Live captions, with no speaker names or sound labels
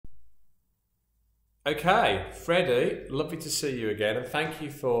Okay, Freddie, lovely to see you again, and thank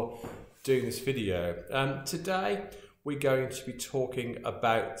you for doing this video. Today, we're going to be talking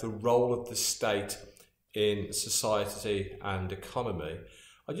about the role of the state in society and economy.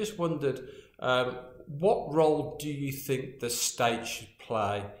 I just wondered, what role do you think the state should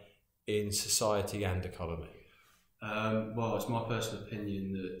play in society and economy? Well, it's my personal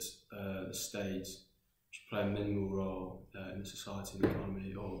opinion that the state should play a minimal role in the society and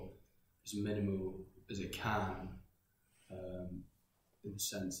economy, or as minimal as it can, in the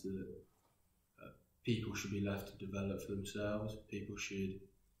sense that people should be left to develop for themselves. People should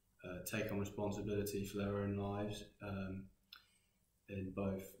take on responsibility for their own lives in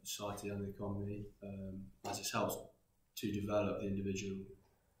both society and the economy, as it helps to develop the individual's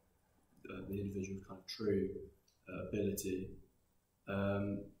kind of true ability.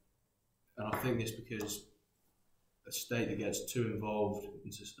 And I think this because a state that gets too involved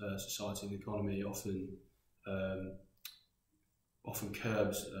in society and the economy often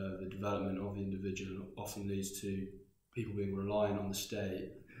curbs the development of the individual, often leads to people being reliant on the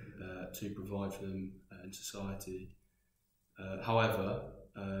state to provide for them in society. However,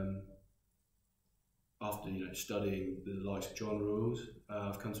 after studying the likes of John Rawls,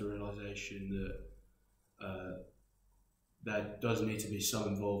 I've come to a realisation that there does need to be some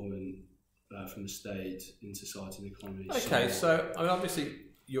involvement from the state in society and economy. Okay, so I mean, obviously,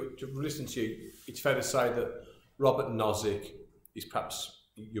 listening to you, it's fair to say that Robert Nozick is perhaps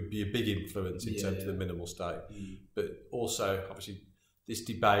you'd be a big influence in terms of the minimal state, but also obviously this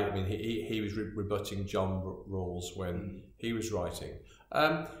debate. I mean, he was rebutting John Rawls when he was writing.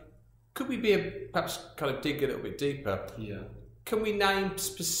 Could we perhaps kind of dig a little bit deeper? Yeah. Can we name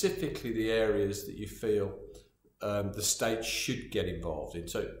specifically the areas that you feel the state should get involved in?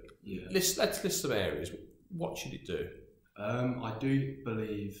 So let's list some areas. What should it do? I do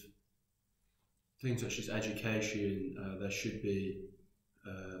believe things such as education, there should be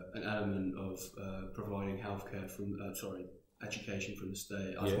an element of providing healthcare education from the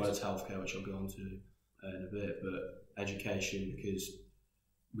state, as well as healthcare, which I'll go on to in a bit, but education, because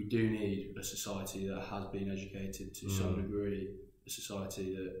we do need a society that has been educated to some degree, a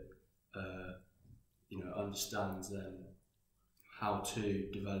society that understands then how to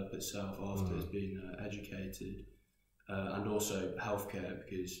develop itself after it's been educated, and also healthcare,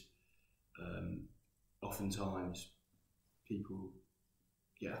 because oftentimes people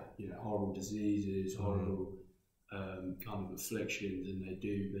get horrible diseases, horrible kind of afflictions, and they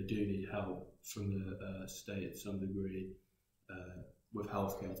do need help from the state to some degree with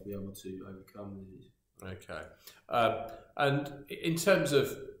healthcare to be able to overcome these. Okay, and in terms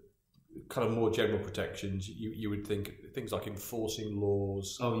of kind of more general protections, you would think things like enforcing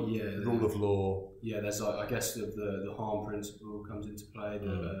laws, rule of law. Yeah, there's I guess the harm principle comes into play.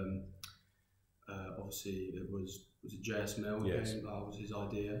 That obviously it was it J.S. Mill? Yes, that was his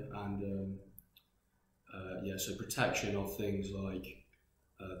idea, and so protection of things like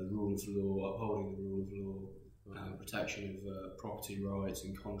the rule of law, upholding the rule of law, protection of property rights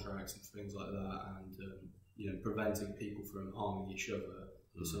and contracts and things like that, and preventing people from harming each other.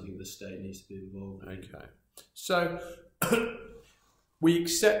 Is something the state needs to be involved in. Okay, so we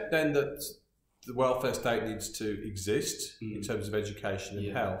accept then that the welfare state needs to exist in terms of education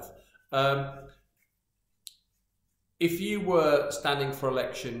and health. If you were standing for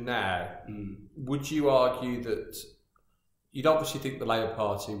election now, would you argue that you'd obviously think the Labour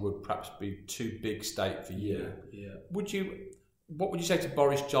Party would perhaps be too big state for you? Yeah. What would you say to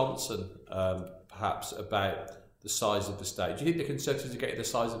Boris Johnson, perhaps, about the size of the state? Do you think the Conservatives are getting the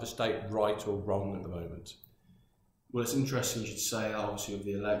size of the state right or wrong at the moment? Well, it's interesting you should say that, obviously, with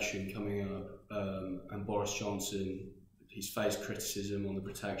the election coming up, and Boris Johnson, he's faced criticism on the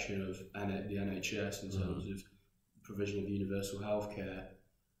protection of the NHS in terms of provision of universal healthcare,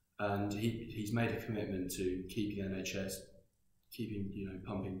 and he's made a commitment to keeping NHS,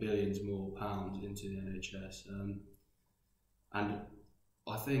 pumping billions more pounds into the NHS, and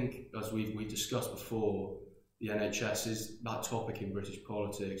I think, as we've discussed before, the NHS is that topic in British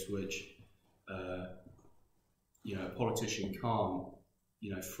politics which a politician can't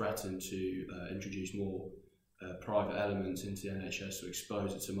threaten to introduce more private elements into the NHS to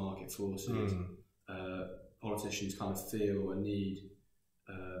expose it to market forces. Politicians kind of feel a need,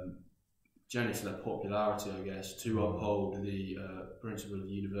 generally for their popularity, I guess, to uphold the principle of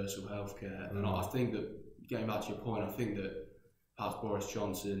universal healthcare. And I think that, getting back to your point, I think that perhaps Boris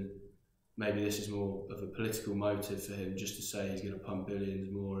Johnson, maybe this is more of a political motive for him, just to say he's going to pump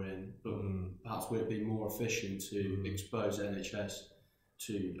billions more in, but perhaps would it be more efficient to expose NHS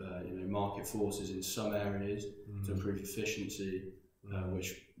to market forces in some areas to improve efficiency,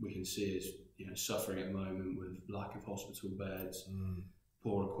 which we can see is suffering at the moment with lack of hospital beds,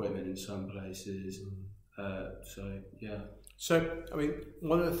 poor equipment in some places. So yeah. So I mean,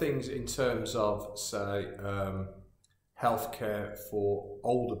 one of the things in terms of say healthcare for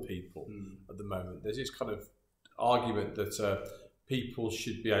older people at the moment, there's this kind of argument that people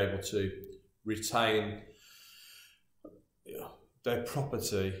should be able to retain their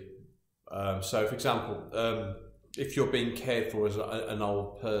property. So, for example, if you're being cared for as an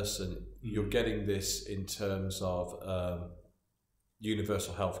old person, you're getting this in terms of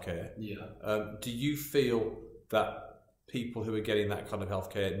universal healthcare. Yeah. Do you feel that people who are getting that kind of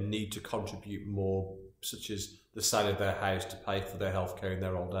healthcare need to contribute more, such as the sale of their house to pay for their healthcare in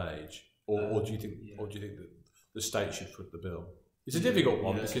their old age, or do you think, that the state should foot the bill? It's a difficult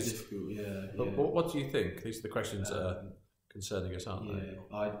one because it's difficult. But what do you think? These are the questions that are concerning us, aren't they?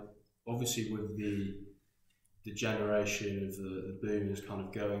 I obviously with the generation of the boomers kind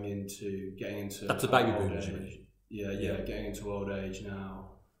of getting into that's the baby boomers. Getting into old age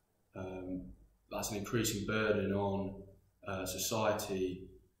now. That's an increasing burden on society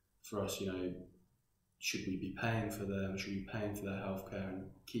for us. Should we be paying for them? Should we be paying for their healthcare and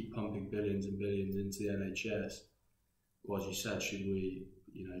keep pumping billions and billions into the NHS? Or as you said,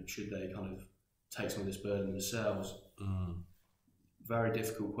 should they kind of take some of this burden themselves? Very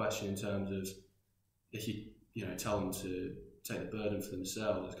difficult question in terms of if you tell them to take the burden for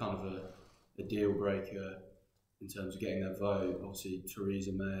themselves. It's kind of a deal breaker in terms of getting their vote. Obviously,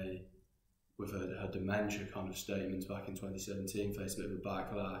 Theresa May, with her dementia kind of statements back in 2017, faced a bit of a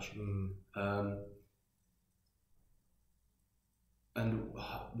backlash. And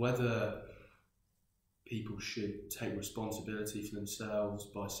whether people should take responsibility for themselves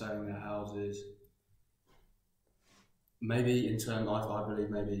by selling their houses, maybe in turn, I believe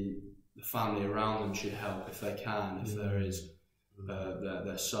maybe the family around them should help if they can. If there is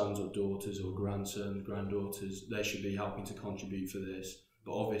their sons or daughters or grandsons, granddaughters, they should be helping to contribute for this.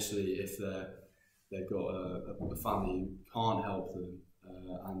 But obviously, if they've got a family who can't help them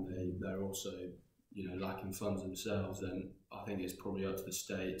and they're also lacking funds themselves, then I think it's probably up to the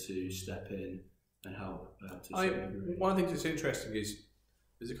state to step in and help. One of the things that's interesting is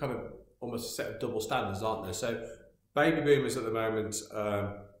there's a kind of almost a set of double standards, aren't there? So baby boomers at the moment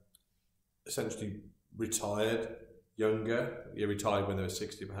essentially retired younger, retired when they were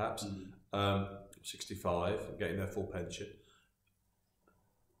 60 perhaps, 65, getting their full pension.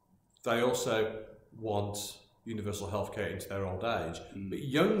 They also want universal healthcare into their old age. But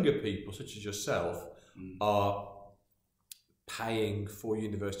younger people, such as yourself, are paying for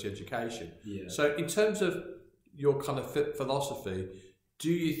university education. So in terms of your kind of philosophy,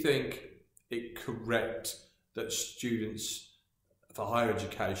 do you think it correct that students for higher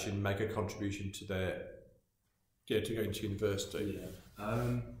education make a contribution to their to going to university?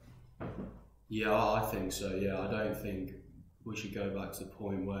 I think so. I don't think we should go back to the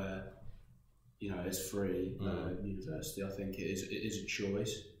point where it's free university. I think it is a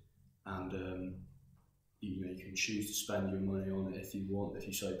choice, and you can choose to spend your money on it if you want, if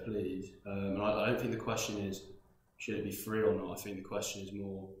you so please. And I don't think the question is should it be free or not. I think the question is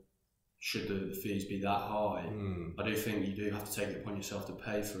more, should the fees be that high? I do think you do have to take it upon yourself to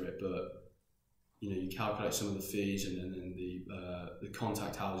pay for it, but you calculate some of the fees and then the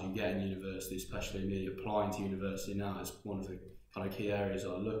contact hours you get in university, especially me applying to university now, is one of the kind of key areas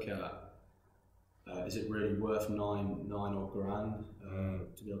I look at. Is it really worth nine odd grand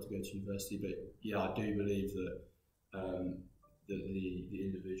to be able to go to university? But I do believe that the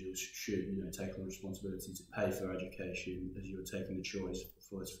individuals should take on responsibility to pay for education as you're taking the choice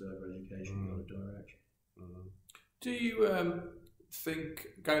for its further education in other direction. Do you think,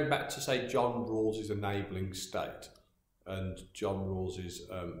 going back to say John Rawls' enabling state and John Rawls'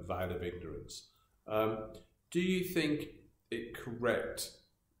 veil of ignorance, do you think it correct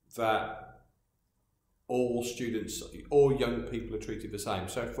that all students, all young people are treated the same?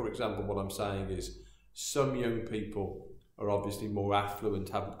 So, for example, what I'm saying is some young people are obviously more affluent,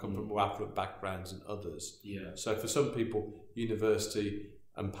 come from more affluent backgrounds than others. So for some people, university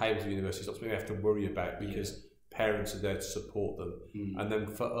and payment for university is not something they have to worry about because parents are there to support them. And then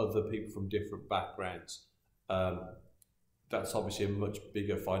for other people from different backgrounds, that's obviously a much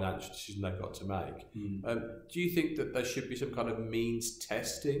bigger financial decision they've got to make. Do you think that there should be some kind of means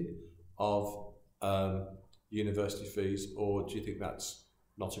testing of university fees, or do you think that's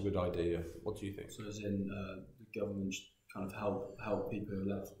not a good idea? What do you think? So as in the government kind of help people who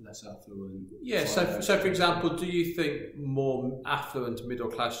are less affluent? So for example, do you think more affluent middle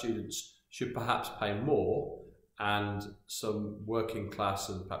class students should perhaps pay more and some working class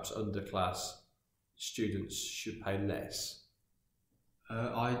and perhaps underclass students should pay less?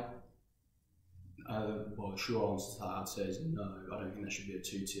 Well, the short answer to that I'd say is no. I don't think there should be a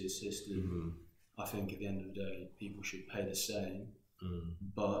two-tier system. I think at the end of the day, people should pay the same.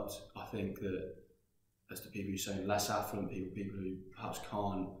 But I think that, as the people who are saying, less affluent people, people who perhaps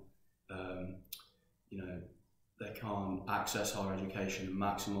can't, they can't access higher education and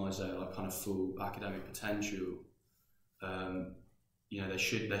maximise their kind of full academic potential. They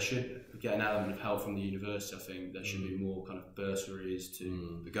should get an element of help from the university. I think there should be more kind of bursaries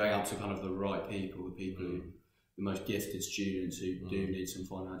to going out to kind of the right people, the people who, the most gifted students who do need some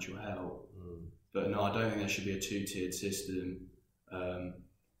financial help. But no, I don't think there should be a two-tiered system. And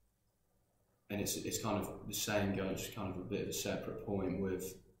it's kind of the same goes, just kind of a bit of a separate point with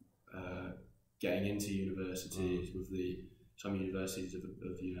getting into universities. With some universities have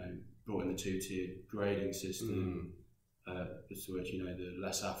brought in the two-tiered grading system. As to which the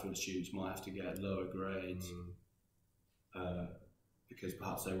less affluent students might have to get lower grades because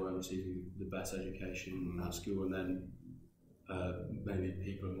perhaps they weren't receiving the best education at school, and then maybe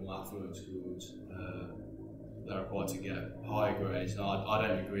people in more affluent schools they're required to get higher grades. No, I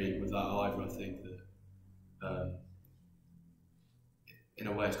don't agree with that either. I think that in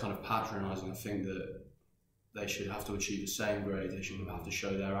a way it's kind of patronising. I think that they should have to achieve the same grade. They should have to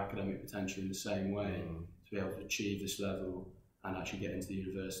show their academic potential in the same way to be able to achieve this level and actually get into the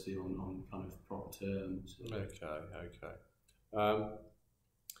university on kind of proper terms. Okay.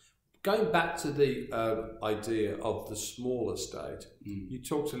 Going back to the idea of the smaller state, you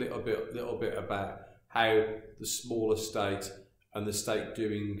talked a little bit about how the smaller state and the state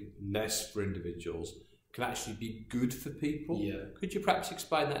doing less for individuals can actually be good for people. Yeah. Could you perhaps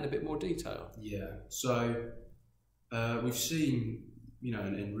explain that in a bit more detail? Yeah. So we've seen,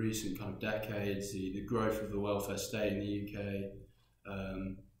 in recent kind of decades, the growth of the welfare state in the UK,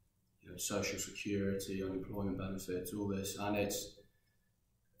 social security, unemployment benefits, all this, and it's,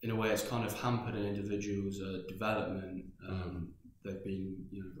 in a way, it's kind of hampered an individual's development. They've been,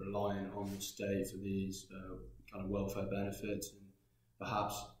 reliant on the state for these kind of welfare benefits, and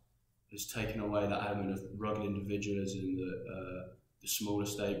perhaps it's taken away that element of rugged individualism that the smaller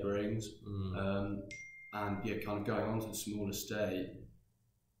state brings. And kind of going on to the smaller state,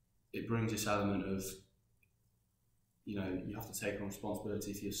 it brings this element of, you have to take on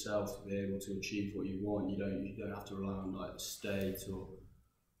responsibility for yourself to be able to achieve what you want. You don't have to rely on like the state or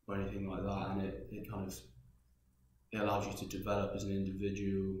anything like that, and it kind of allows you to develop as an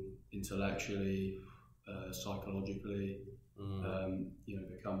individual intellectually, psychologically,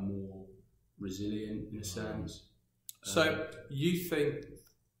 become more resilient in a sense. So you think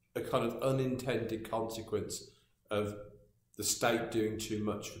a kind of unintended consequence of the state doing too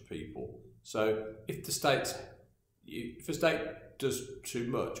much for people. So if the state does too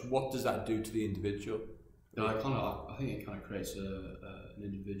much, what does that do to the individual? I think it kind of creates an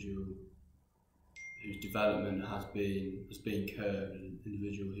individual whose development has been curbed, an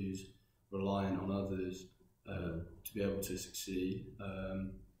individual who's reliant on others to be able to succeed.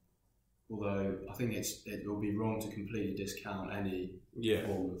 Although I think it will be wrong to completely discount any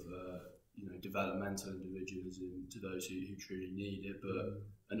form of developmental individualism to those who truly need it, but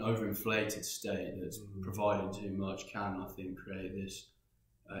an overinflated state that's providing too much can, I think, create this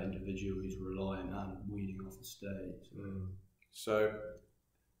individual who's reliant and weaning off the state. So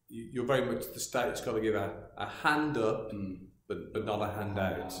you're very much, the state's got to give a hand up, but not a hand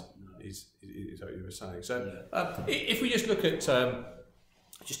out. Is what you were saying. So if we just look at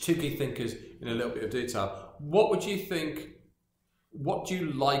just two key thinkers in a little bit of detail, what do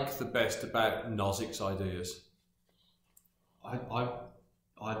you like the best about Nozick's ideas? I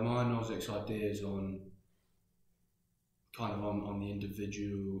admire Nozick's ideas on the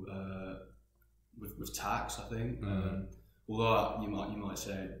individual with tax. I think, although you might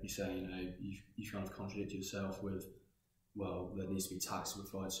say you kind of contradict yourself with, well, there needs to be tax to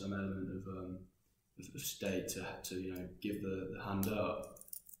provide some element of state to give the hand up.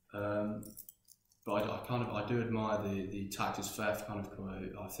 But I do admire the tax is theft kind of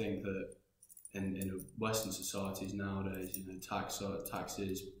quote. I think that in Western societies nowadays, tax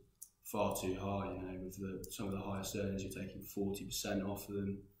is far too high. With some of the highest earners, you're taking 40% off of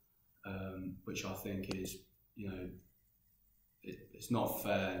them, which I think is, it's not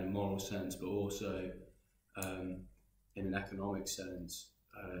fair in a moral sense, but also in an economic sense.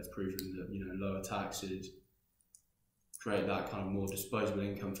 It's proven that lower taxes create that kind of more disposable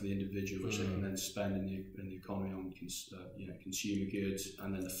income for the individual, which they can then spend in the economy on consumer goods,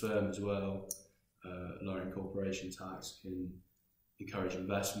 and then the firm as well. Lowering corporation tax can encourage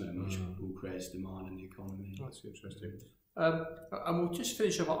investment, which will create demand in the economy. That's interesting. And we'll just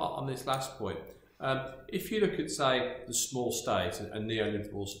finish up on this last point. If you look at, say, the small state and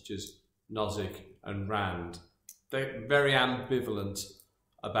neoliberals such as Nozick and Rand, they're very ambivalent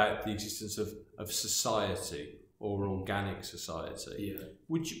about the existence of society or organic society. Yeah.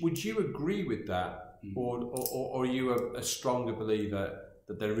 Would you agree with that, or are you a stronger believer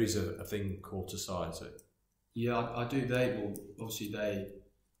that there is a thing called society? Yeah, I do. Obviously they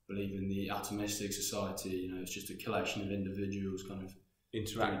believe in the atomistic society. You know, it's just a collection of individuals kind of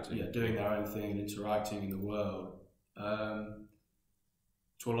interacting, doing their own thing and interacting in the world.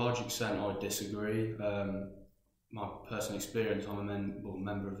 To a large extent, I disagree. My personal experience, I'm a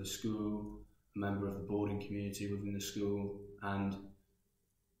member of the school, a member of the boarding community within the school, and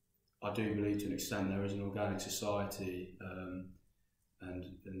I do believe to an extent there is an organic society, and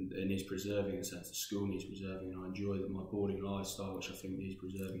it needs preserving in a sense. The school needs preserving, and I enjoy my boarding lifestyle, which I think needs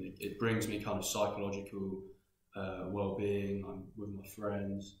preserving. It brings me kind of psychological well-being. I'm with my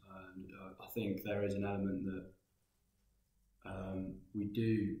friends, and I think there is an element that we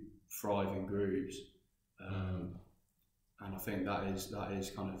do thrive in groups, and I think that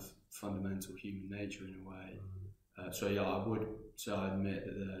is kind of fundamental human nature in a way. So yeah, I would say I admit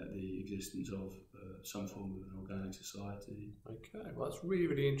that the existence of some form of an organic society. Okay, well that's really,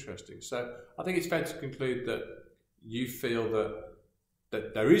 really interesting. So I think it's fair to conclude that you feel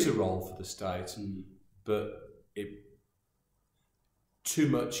that there is a role for the state, but too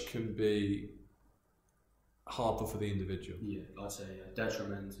much can be harmful for the individual. Yeah, I'd say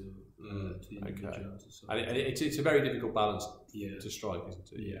detrimental to the individual. Okay. And it's a very difficult balance to strike, isn't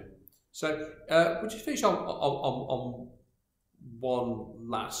it? Yeah. So would you finish on one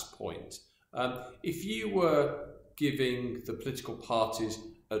last point? If you were giving the political parties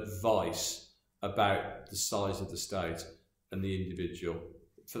advice about the size of the state and the individual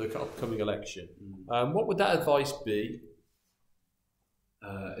for the upcoming election, what would that advice be?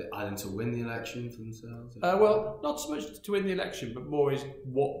 Either to win the election for themselves? Well, not so much to win the election, but more is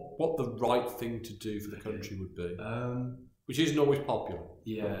what the right thing to do for the country would be, which isn't always popular.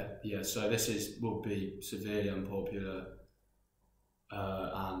 Yeah. So this will be severely unpopular,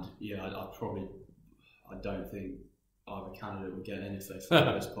 and yeah, I don't think either candidate would get any if they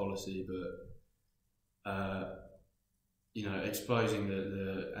follow this policy, but exposing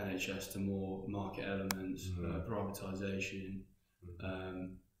the NHS to more market elements, privatisation.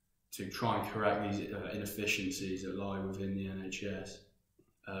 To try and correct these inefficiencies that lie within the NHS,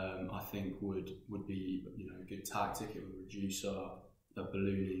 I think would be a good tactic. It would reduce our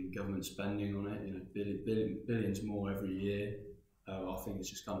ballooning government spending on it. Billions more every year. I think it's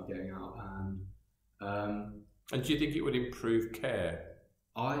just kind of getting out of hand. And do you think it would improve care?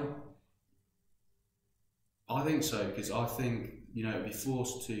 I think so, because I think it'd be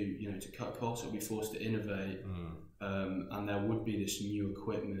forced to cut costs. It'd be forced to innovate. And there would be this new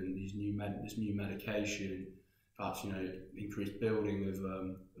equipment, this new medication, perhaps increased building of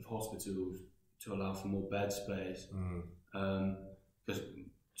hospitals to allow for more bed space. Because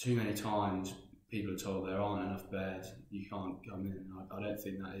too many times people are told there aren't enough beds, you can't come in. I don't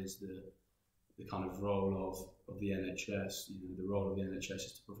think that is the kind of role of the NHS. The role of the NHS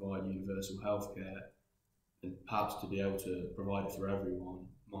is to provide universal healthcare, and perhaps to be able to provide it for everyone.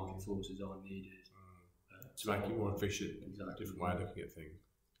 Market forces are needed. To make it more efficient, exactly. Different way of looking at things.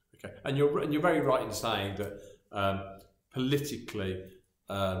 Okay, and you're very right in saying that politically,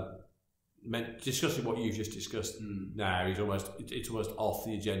 discussing what you've just discussed now is it's almost off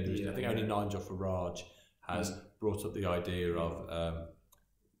the agenda. Isn't it? I think only Nigel Farage has brought up the idea of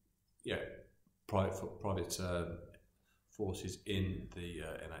private forces in the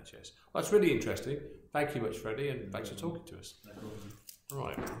NHS. Well, that's really interesting. Thank you much, Freddie, and thanks for talking to us. No problem.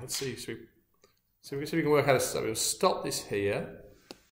 Right, let's see. So we can work out a stop. We'll stop this here.